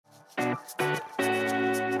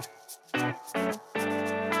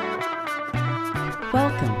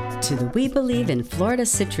Welcome to the We Believe in Florida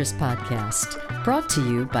Citrus podcast, brought to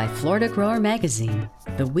you by Florida Grower Magazine.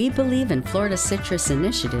 The We Believe in Florida Citrus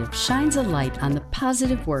initiative shines a light on the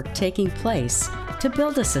positive work taking place to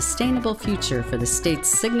build a sustainable future for the state's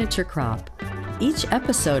signature crop. Each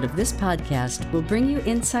episode of this podcast will bring you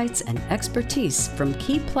insights and expertise from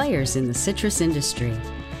key players in the citrus industry.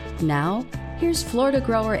 Now, here's Florida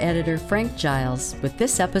Grower Editor Frank Giles with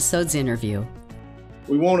this episode's interview.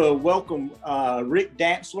 We want to welcome Rick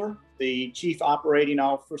Dantzler, the Chief Operating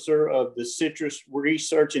Officer of the Citrus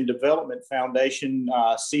Research and Development Foundation,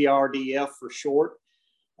 CRDF for short,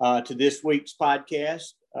 to this week's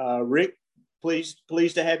podcast. Rick, pleased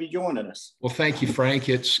to have you joining us. Well, thank you, Frank.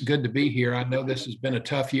 It's good to be here. I know this has been a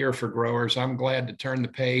tough year for growers. I'm glad to turn the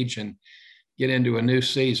page and get into a new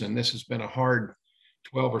season. This has been a hard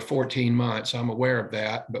 12 or 14 months. I'm aware of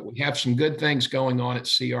that, but we have some good things going on at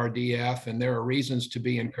CRDF, and there are reasons to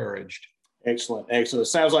be encouraged. Excellent. It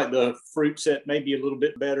sounds like the fruit set may be a little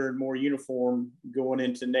bit better and more uniform going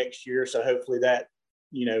into next year. So hopefully that,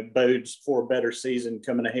 bodes for a better season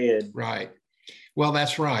coming ahead. Right. Well,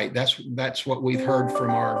 that's right. That's what we've heard from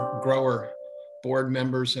our grower board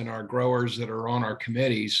members and our growers that are on our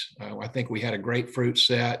committees. I think we had a great fruit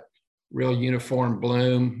set, real uniform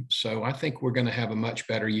bloom. So I think we're going to have a much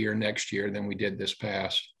better year next year than we did this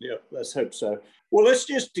past. Yeah, let's hope so. Well, let's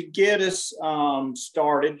just to get us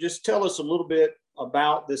started, just tell us a little bit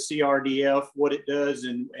about the CRDF, what it does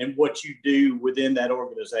and what you do within that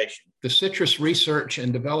organization. The Citrus Research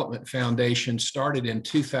and Development Foundation started in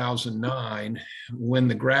 2009 when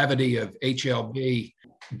the gravity of HLB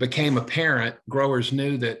became apparent. Growers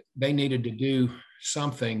knew that they needed to do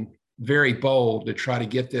something very bold to try to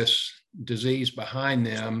get this disease behind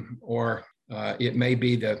them, or it may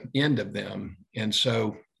be the end of them. And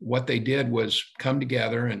so what they did was come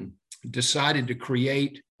together and decided to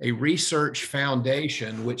create a research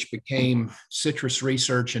foundation, which became Citrus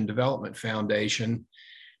Research and Development Foundation.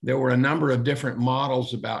 There were a number of different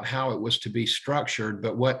models about how it was to be structured,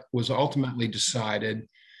 but what was ultimately decided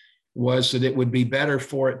was that it would be better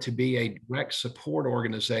for it to be a direct support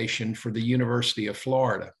organization for the University of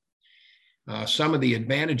Florida. Some of the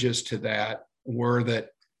advantages to that were that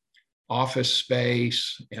office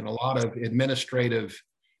space and a lot of administrative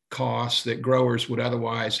costs that growers would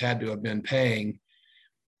otherwise had to have been paying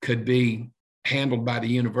could be handled by the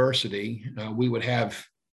university. We would have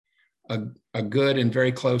a good and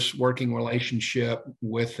very close working relationship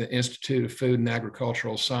with the Institute of Food and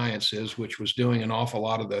Agricultural Sciences, which was doing an awful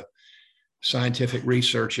lot of the scientific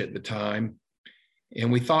research at the time.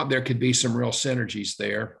 And we thought there could be some real synergies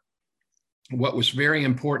there. What was very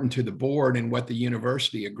important to the board and what the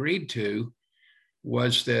university agreed to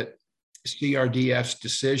was that CRDF's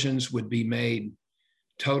decisions would be made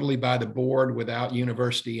totally by the board without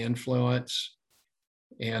university influence,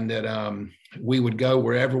 and that we would go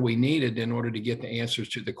wherever we needed in order to get the answers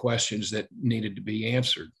to the questions that needed to be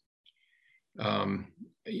answered.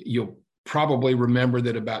 You'll probably remember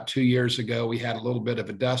that about 2 years ago, we had a little bit of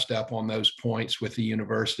a dust up on those points with the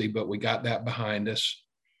university, but we got that behind us.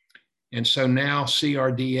 And so now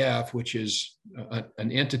CRDF, which is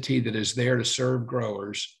an entity that is there to serve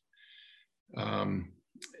growers,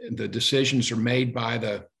 the decisions are made by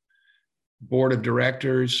the board of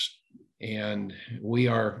directors, and we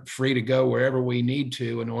are free to go wherever we need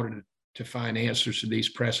to in order to find answers to these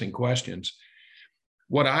pressing questions.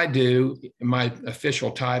 What I do, my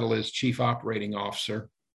official title is Chief Operating Officer,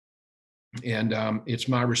 and it's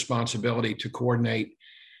my responsibility to coordinate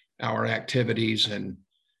our activities and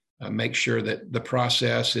make sure that the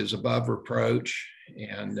process is above reproach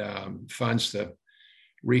and funds the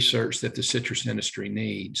research that the citrus industry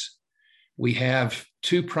needs. We have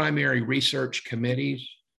two primary research committees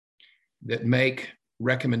that make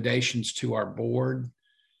recommendations to our board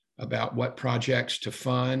about what projects to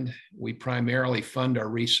fund. We primarily fund our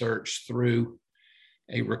research through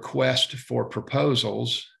a request for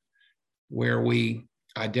proposals where we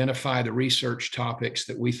identify the research topics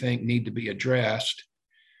that we think need to be addressed,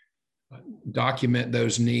 document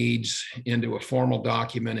those needs into a formal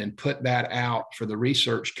document, and put that out for the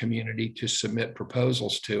research community to submit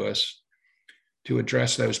proposals to us to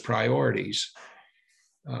address those priorities.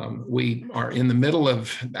 We are in the middle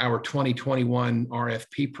of our 2021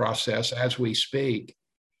 RFP process as we speak.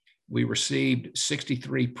 We received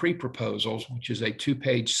 63 pre-proposals, which is a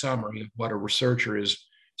 2-page summary of what a researcher is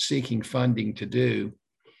seeking funding to do.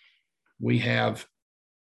 We have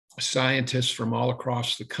scientists from all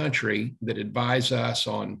across the country that advise us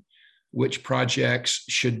on which projects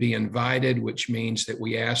should be invited, which means that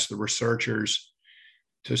we ask the researchers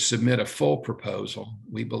to submit a full proposal.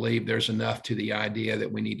 We believe there's enough to the idea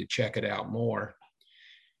that we need to check it out more.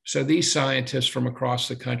 So these scientists from across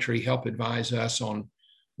the country help advise us on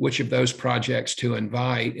which of those projects to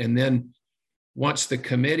invite. And then once the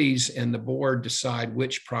committees and the board decide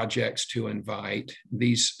which projects to invite,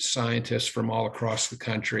 these scientists from all across the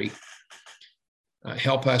country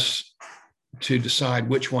help us to decide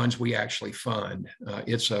which ones we actually fund.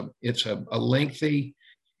 It's a lengthy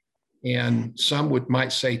and some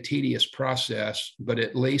might say tedious process, but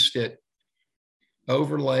at least it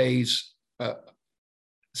overlays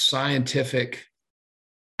scientific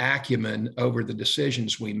acumen over the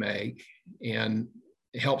decisions we make and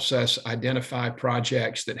helps us identify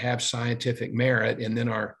projects that have scientific merit. And then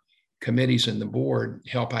our committees and the board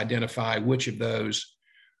help identify which of those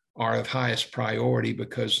are of highest priority,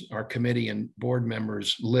 because our committee and board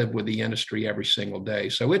members live with the industry every single day.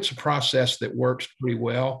 So it's a process that works pretty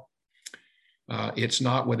well. It's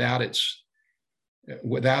not without its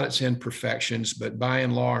imperfections, but by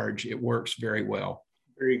and large, it works very well.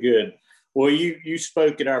 Very good. Well, you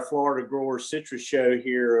spoke at our Florida Grower Citrus Show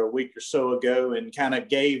here a week or so ago and kind of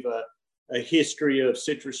gave a history of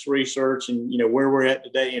citrus research and, where we're at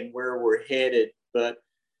today and where we're headed. But,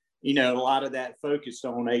 a lot of that focused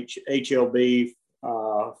on HLB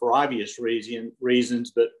for obvious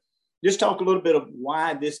reasons. But just talk a little bit of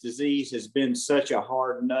why this disease has been such a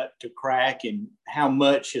hard nut to crack and how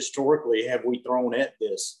much historically have we thrown at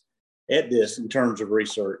this in terms of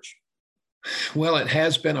research. Well, it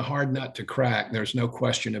has been a hard nut to crack. There's no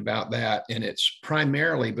question about that. And it's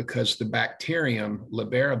primarily because the bacterium,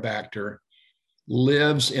 Liberibacter,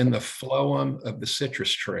 lives in the phloem of the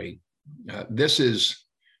citrus tree. This is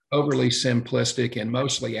overly simplistic and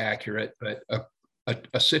mostly accurate, but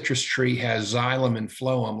a citrus tree has xylem and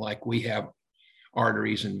phloem like we have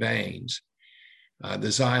arteries and veins. The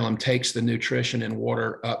xylem takes the nutrition and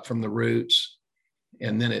water up from the roots,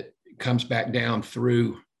 and then it comes back down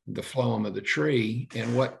through the phloem of the tree.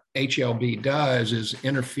 And what HLB does is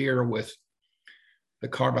interfere with the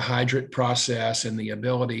carbohydrate process and the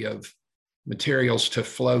ability of materials to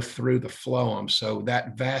flow through the phloem. So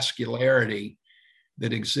that vascularity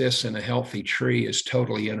that exists in a healthy tree is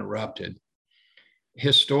totally interrupted.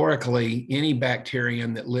 Historically, any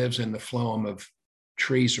bacterium that lives in the phloem of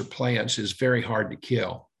trees or plants is very hard to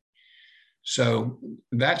kill. So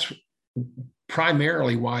that's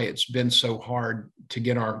primarily why it's been so hard to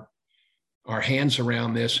get our hands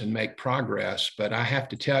around this and make progress. But I have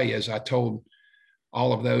to tell you, as I told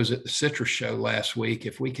all of those at the Citrus Show last week,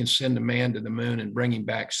 if we can send a man to the moon and bring him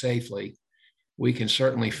back safely, we can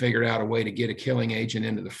certainly figure out a way to get a killing agent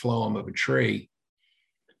into the phloem of a tree.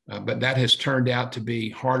 But that has turned out to be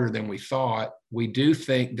harder than we thought. We do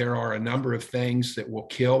think there are a number of things that will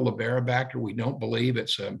kill Liberibacter. We don't believe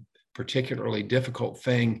it's a particularly difficult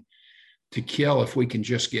thing to kill if we can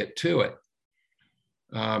just get to it.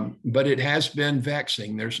 But it has been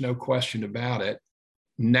vexing. There's no question about it.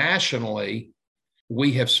 Nationally,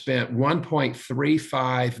 we have spent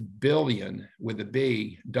 $1.35 billion with a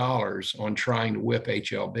B dollars on trying to whip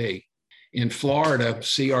HLB. In Florida,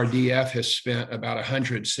 CRDF has spent about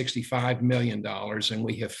 $165 million, and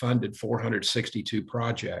we have funded 462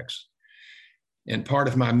 projects. And part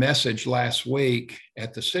of my message last week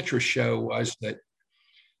at the Citrus Show was that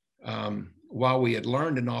while we had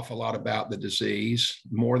learned an awful lot about the disease,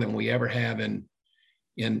 more than we ever have in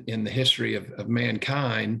the history of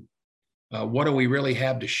mankind, what do we really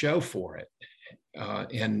have to show for it?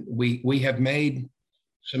 And we have made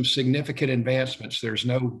some significant advancements. There's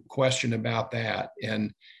no question about that.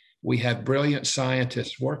 And we have brilliant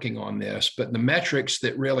scientists working on this, but the metrics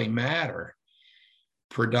that really matter,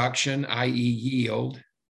 production, i.e. yield,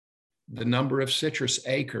 the number of citrus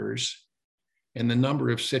acres, and the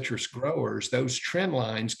number of citrus growers, those trend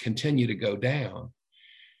lines continue to go down.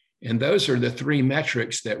 And those are the three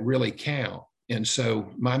metrics that really count. And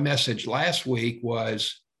so my message last week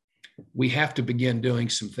was, we have to begin doing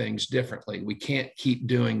some things differently. We can't keep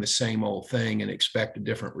doing the same old thing and expect a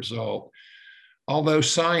different result. Although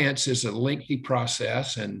science is a lengthy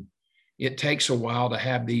process and it takes a while to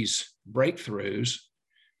have these breakthroughs,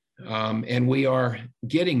 and we are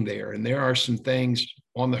getting there. And there are some things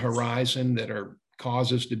on the horizon that are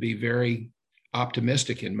causes to be very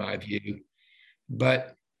optimistic in my view.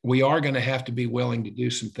 But we are going to have to be willing to do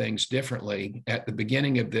some things differently. At the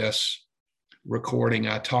beginning of this recording,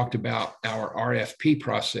 I talked about our RFP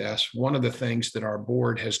process. One of the things that our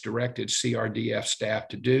board has directed CRDF staff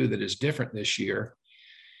to do that is different this year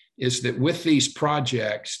is that with these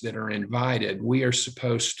projects that are invited, we are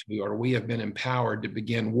supposed to, or we have been empowered to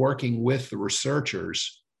begin working with the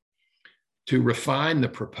researchers to refine the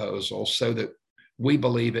proposal so that we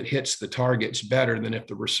believe it hits the targets better than if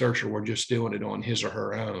the researcher were just doing it on his or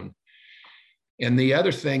her own. And the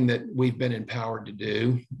other thing that we've been empowered to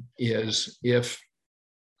do is, if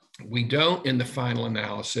we don't in the final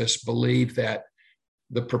analysis believe that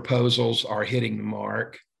the proposals are hitting the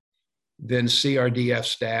mark, then CRDF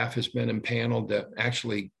staff has been empaneled to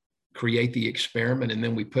actually create the experiment, and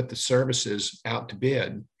then we put the services out to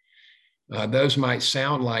bid. Those might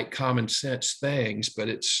sound like common sense things, but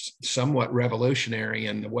it's somewhat revolutionary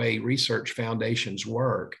in the way research foundations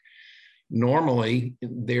work. Normally,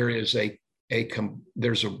 there's a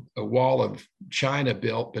wall of China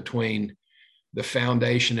built between the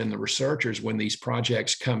foundation and the researchers when these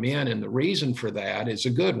projects come in, and the reason for that is a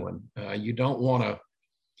good one. You don't want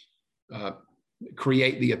to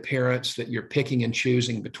create the appearance that you're picking and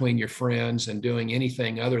choosing between your friends and doing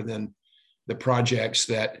anything other than the projects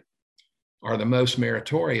that are the most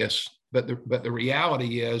meritorious. But the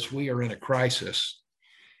reality is we are in a crisis,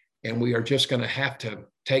 and we are just going to have to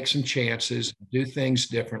take some chances, do things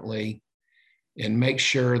differently, and make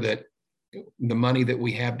sure that the money that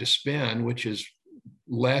we have to spend, which is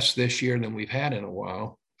less this year than we've had in a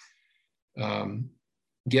while,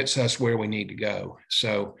 gets us where we need to go.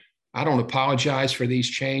 So I don't apologize for these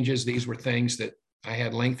changes. These were things that I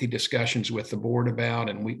had lengthy discussions with the board about,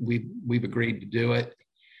 and we've agreed to do it.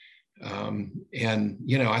 And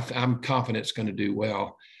I'm confident it's going to do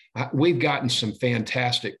well. We've gotten some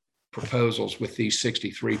fantastic proposals with these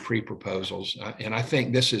 63 pre-proposals, and I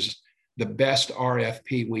think this is the best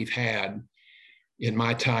RFP we've had in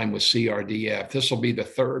my time with CRDF. This will be the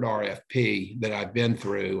third RFP that I've been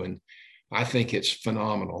through, and I think it's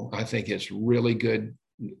phenomenal. I think it's really good.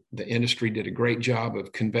 The industry did a great job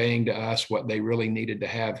of conveying to us what they really needed to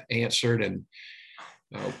have answered, and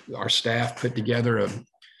our staff put together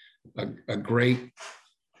a great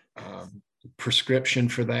prescription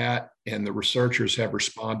for that, and the researchers have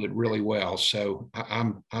responded really well. So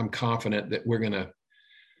I'm confident that we're going to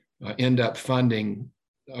end up funding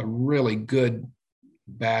a really good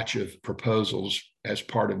batch of proposals as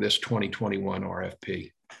part of this 2021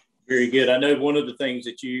 RFP. Very good. I know one of the things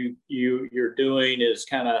that you're doing is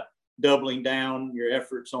kind of doubling down your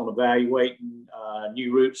efforts on evaluating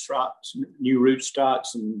new rootstocks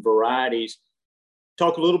and varieties.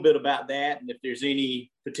 Talk a little bit about that, and if there's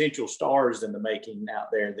any potential stars in the making out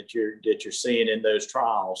there that you're seeing in those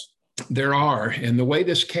trials. There are, and the way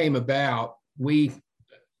this came about, we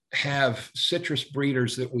have citrus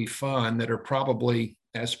breeders that we fund that are probably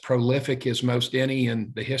as prolific as most any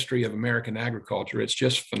in the history of American agriculture. It's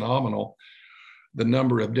just phenomenal, the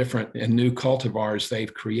number of different and new cultivars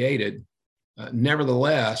they've created.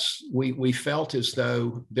 Nevertheless, we felt as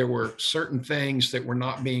though there were certain things that were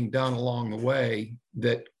not being done along the way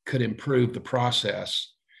that could improve the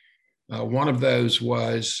process. One of those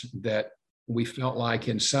was that we felt like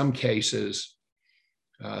in some cases,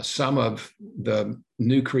 some of the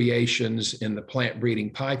new creations in the plant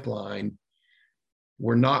breeding pipeline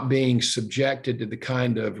were not being subjected to the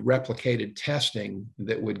kind of replicated testing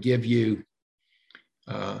that would give you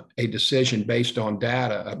a decision based on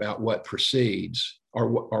data about what precedes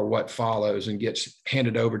or what follows and gets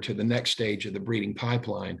handed over to the next stage of the breeding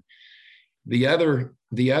pipeline. The other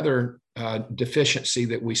deficiency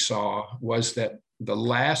that we saw was that the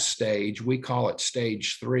last stage, we call it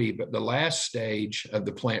stage 3, but the last stage of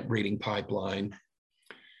the plant breeding pipeline,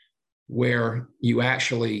 where you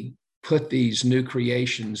actually put these new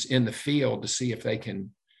creations in the field to see if they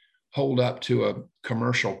can hold up to a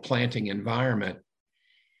commercial planting environment,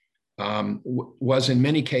 was in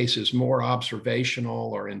many cases more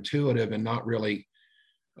observational or intuitive and not really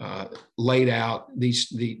laid out.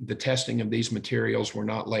 The testing of these materials were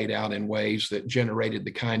not laid out in ways that generated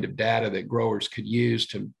the kind of data that growers could use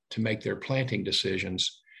to make their planting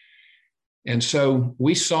decisions. And so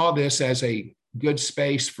we saw this as a good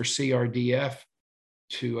space for CRDF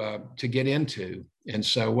to get into. And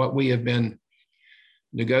so what we have been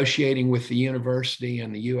negotiating with the university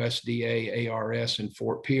and the USDA ARS in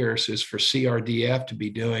Fort Pierce is for CRDF to be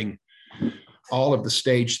doing all of the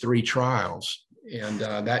stage 3 trials. And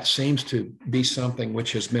that seems to be something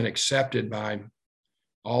which has been accepted by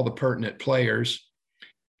all the pertinent players.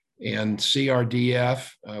 And CRDF,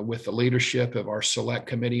 with the leadership of our Select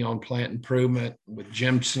Committee on Plant Improvement, with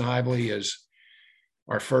Jim Snively as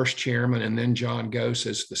our first chairman and then John Gose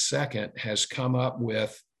as the second, has come up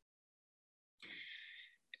with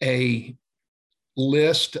a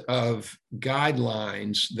list of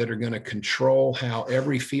guidelines that are going to control how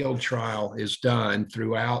every field trial is done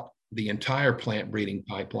throughout the entire plant breeding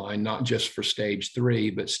pipeline, not just for stage 3,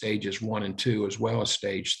 but stages 1 and 2, as well as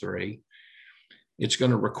stage 3. It's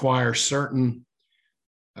going to require certain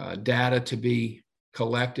data to be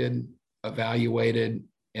collected, evaluated,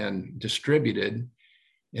 and distributed.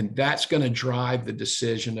 And that's going to drive the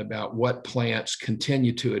decision about what plants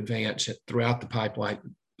continue to advance throughout the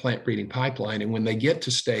plant breeding pipeline. And when they get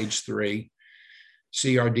to stage 3,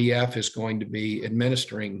 CRDF is going to be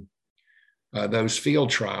administering those field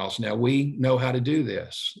trials. Now, we know how to do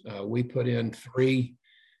this. We put in 3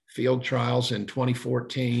 field trials in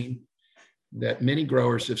 2014 that many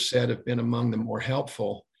growers have said have been among the more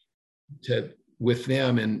helpful with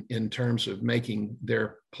them in terms of making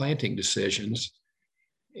their planting decisions.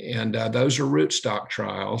 And those are rootstock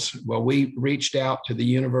trials. Well, we reached out to the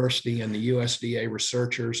university and the USDA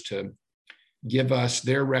researchers to give us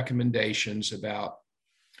their recommendations about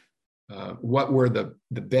what were the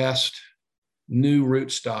best new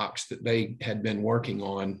rootstocks that they had been working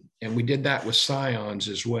on. And we did that with scions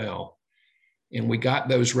as well. And we got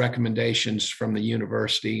those recommendations from the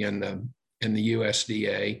university and the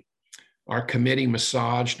USDA. Our committee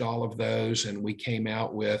massaged all of those, and we came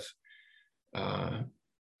out with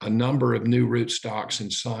a number of new rootstocks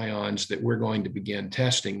and scions that we're going to begin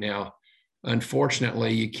testing. Now,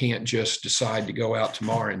 unfortunately, you can't just decide to go out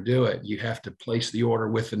tomorrow and do it. You have to place the order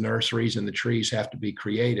with the nurseries, and the trees have to be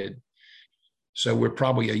created. So we're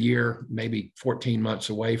probably a year, maybe 14 months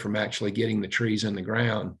away from actually getting the trees in the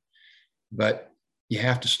ground. But you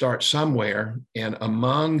have to start somewhere. And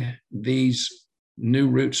among these new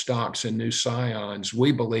rootstocks and new scions,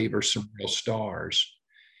 we believe are some real stars.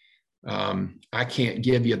 I can't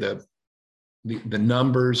give you the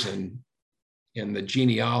numbers and the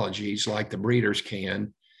genealogies like the breeders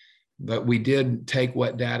can, but we did take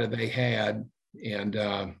what data they had and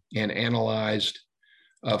analyzed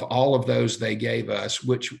of all of those they gave us,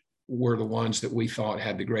 which were the ones that we thought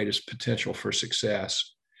had the greatest potential for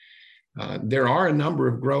success. There are a number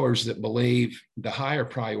of growers that believe the higher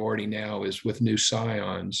priority now is with new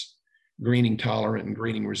scions, greening tolerant and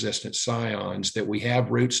greening resistant scions, that we have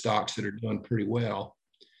rootstocks that are doing pretty well.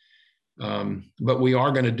 But we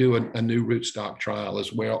are going to do a new rootstock trial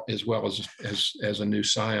as well as a new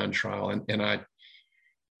scion trial. And I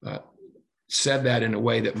said that in a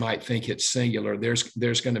way that might think it's singular.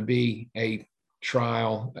 There's going to be a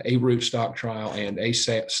trial, a rootstock trial, and a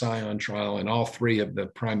scion trial in all 3 of the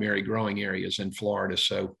primary growing areas in Florida.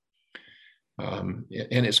 So, and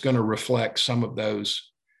it's going to reflect some of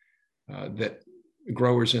those that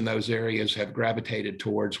growers in those areas have gravitated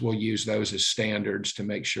towards. We'll use those as standards to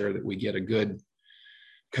make sure that we get a good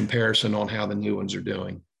comparison on how the new ones are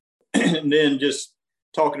doing. And then just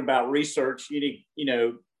talking about research,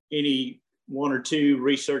 any 1 or 2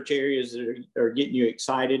 research areas that are getting you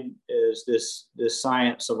excited as this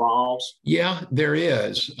science evolves? Yeah, there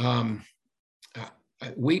is.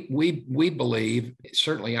 We believe,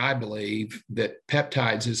 certainly I believe, that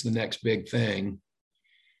peptides is the next big thing.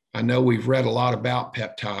 I know we've read a lot about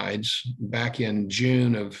peptides. Back in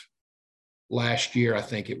June of last year, I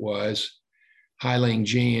think it was, Hai-Ling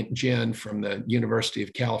Jin from the University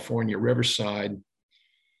of California, Riverside,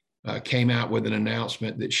 came out with an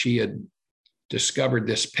announcement that she had discovered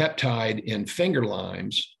this peptide in finger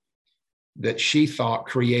limes that she thought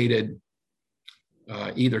created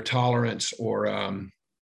either tolerance or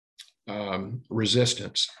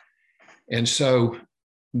resistance. And so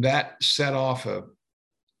that set off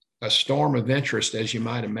a storm of interest, as you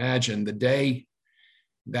might imagine. The day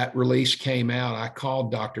that release came out, I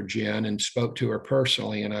called Dr. Jin and spoke to her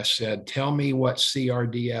personally, and I said, tell me what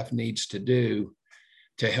CRDF needs to do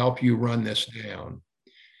to help you run this down.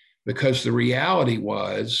 Because the reality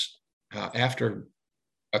was, after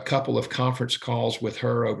a couple of conference calls with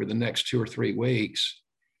her over the next 2 or 3 weeks,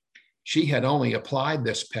 she had only applied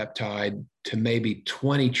this peptide to maybe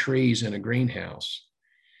 20 trees in a greenhouse.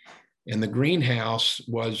 And the greenhouse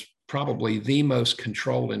was probably the most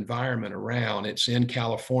controlled environment around. It's in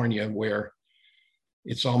California, where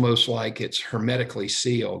it's almost like it's hermetically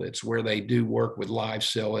sealed. It's where they do work with live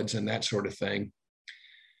psyllids and that sort of thing.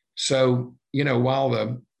 So, while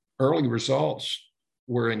the early results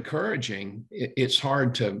were encouraging, it's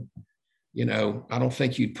hard to, I don't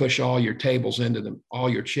think you'd push all your all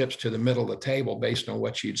your chips to the middle of the table based on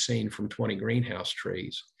what you'd seen from 20 greenhouse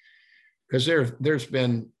trees. Because there's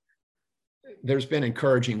been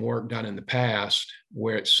encouraging work done in the past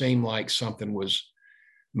where it seemed like something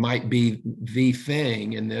might be the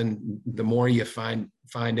thing, and then the more you find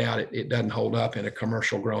out it doesn't hold up in a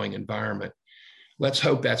commercial growing environment. Let's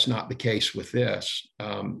hope that's not the case with this.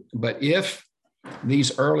 But if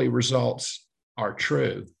these early results are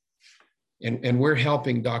true, and we're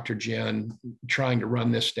helping Dr. Jin trying to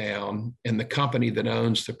run this down, and the company that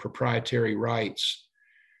owns the proprietary rights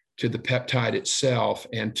to the peptide itself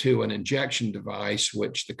and to an injection device,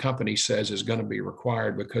 which the company says is going to be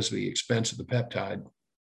required because of the expense of the peptide.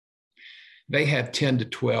 They have 10 to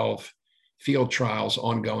 12 field trials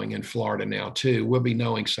ongoing in Florida now too. We'll be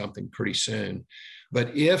knowing something pretty soon.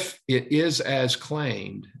 But if it is as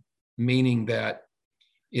claimed, meaning that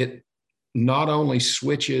it not only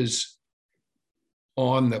switches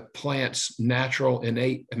on the plant's natural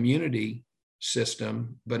innate immunity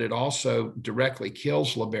system, but it also directly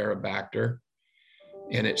kills Larabacter,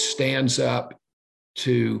 and it stands up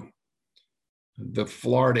to the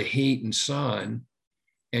Florida heat and sun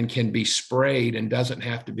and can be sprayed and doesn't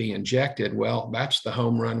have to be injected, well, that's the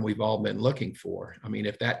home run we've all been looking for. I mean,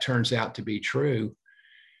 if that turns out to be true,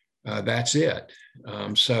 that's it.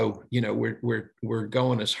 So, you know, we're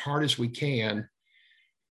going as hard as we can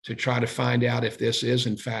to try to find out if this is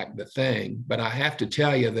in fact the thing. But I have to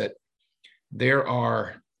tell you that there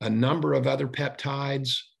are a number of other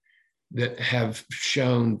peptides that have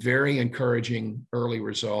shown very encouraging early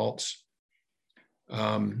results.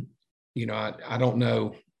 You know, I don't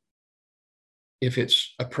know if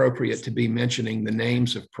it's appropriate to be mentioning the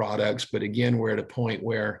names of products, but again, we're at a point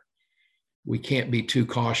where we can't be too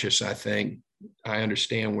cautious, I think. I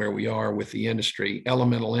understand where we are with the industry.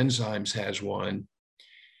 Elemental Enzymes has one,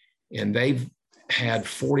 and they've had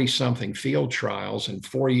 40-something field trials and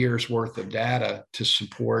 4 years worth of data to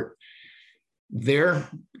support their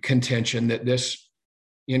contention that this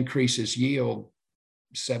increases yield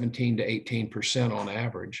 17 to 18% on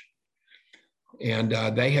average. And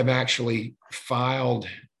they have actually filed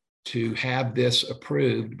to have this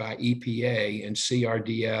approved by EPA, and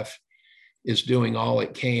CRDF is doing all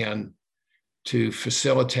it can to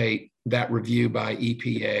facilitate that review by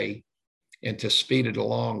EPA and to speed it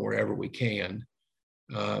along wherever we can.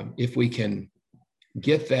 If we can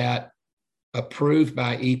get that approved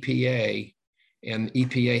by EPA, and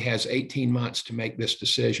EPA has 18 months to make this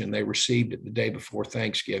decision. They received it the day before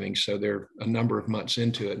Thanksgiving, so they're a number of months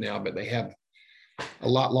into it now, but they have a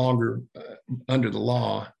lot longer under the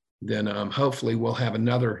law. Then hopefully we'll have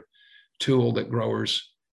another tool that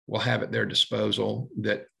growers will have at their disposal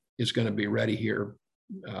that is going to be ready here,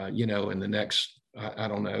 you know, in the next, I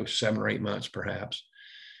don't know, 7 or 8 months perhaps.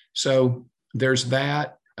 So there's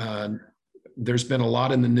that. There's been a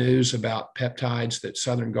lot in the news about peptides that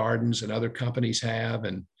Southern Gardens and other companies have,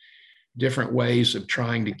 and different ways of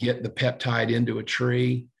trying to get the peptide into a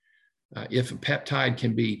tree. If a peptide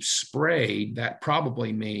can be sprayed, that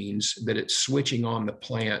probably means that it's switching on the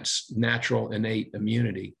plant's natural innate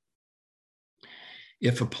immunity.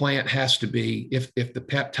 If a plant has to be, if the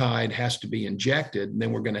peptide has to be injected,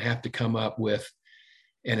 then we're going to have to come up with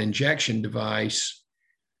an injection device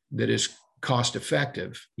that is cost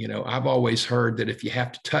effective. You know, I've always heard that if you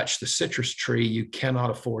have to touch the citrus tree, you cannot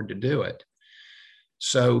afford to do it.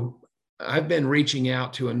 So I've been reaching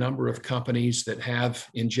out to a number of companies that have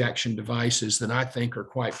injection devices that I think are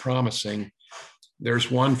quite promising. There's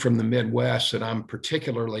one from the Midwest that I'm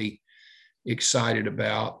particularly excited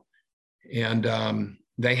about. And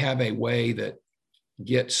they have a way that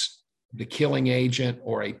gets the killing agent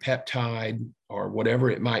or a peptide or whatever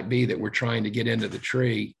it might be that we're trying to get into the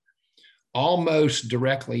tree almost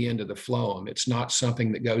directly into the phloem. It's not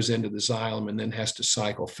something that goes into the xylem and then has to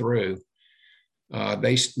cycle through.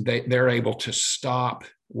 They're able to stop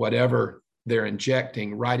whatever they're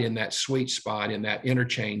injecting right in that sweet spot, in that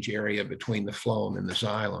interchange area between the phloem and the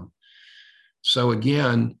xylem. So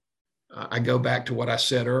again, I go back to what I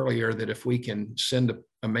said earlier, that if we can send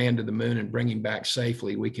a man to the moon and bring him back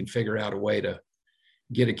safely, we can figure out a way to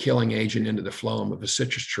get a killing agent into the phloem of a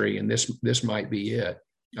citrus tree, and this might be it.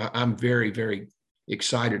 I'm very, very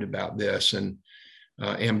excited about this, and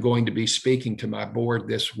am going to be speaking to my board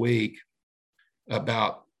this week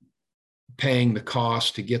about paying the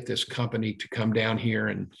cost to get this company to come down here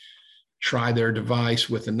and try their device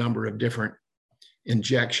with a number of different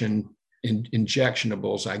injectionables.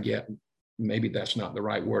 I get, maybe that's not the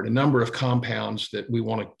right word, a number of compounds that we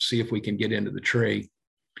want to see if we can get into the tree.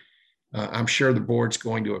 I'm sure the board's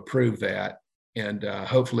going to approve that. And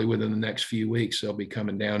hopefully within the next few weeks, they'll be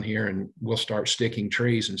coming down here and we'll start sticking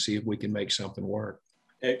trees and see if we can make something work.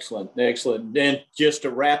 Excellent, excellent. Then just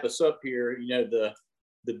to wrap us up here, you know,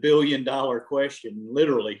 the billion-dollar question,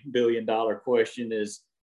 literally billion-dollar question is,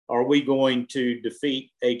 are we going to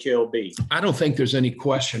defeat HLB? I don't think there's any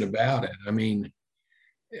question about it. I mean,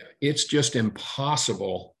 it's just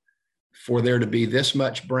impossible for there to be this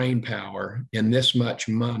much brain power and this much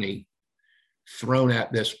money thrown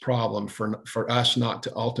at this problem for us not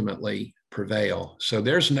to ultimately prevail. So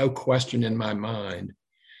there's no question in my mind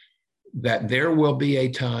that there will be a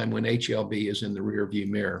time when HLB is in the rearview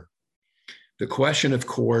mirror. The question, of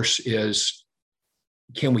course, is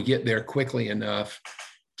can we get there quickly enough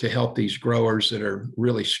to help these growers that are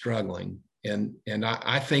really struggling? And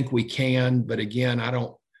I think we can, but again, I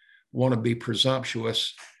don't want to be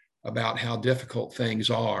presumptuous about how difficult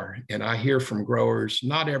things are. And I hear from growers,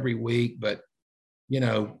 not every week, but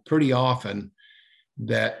pretty often,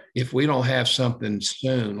 that if we don't have something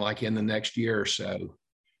soon, like in the next year or so,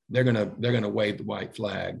 they're gonna wave the white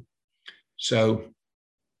flag. So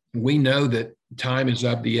we know that time is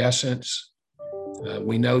of the essence.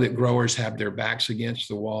 We know that growers have their backs against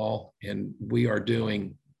the wall, and we are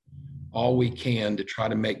doing all we can to try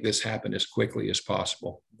to make this happen as quickly as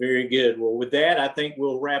possible. Very good. Well, with that, I think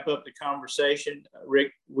we'll wrap up the conversation.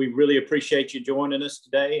 Rick, we really appreciate you joining us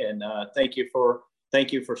today, and thank you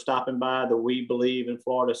for stopping by the We Believe in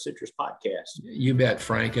Florida Citrus podcast. You bet,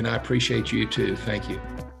 Frank, and I appreciate you too. Thank you.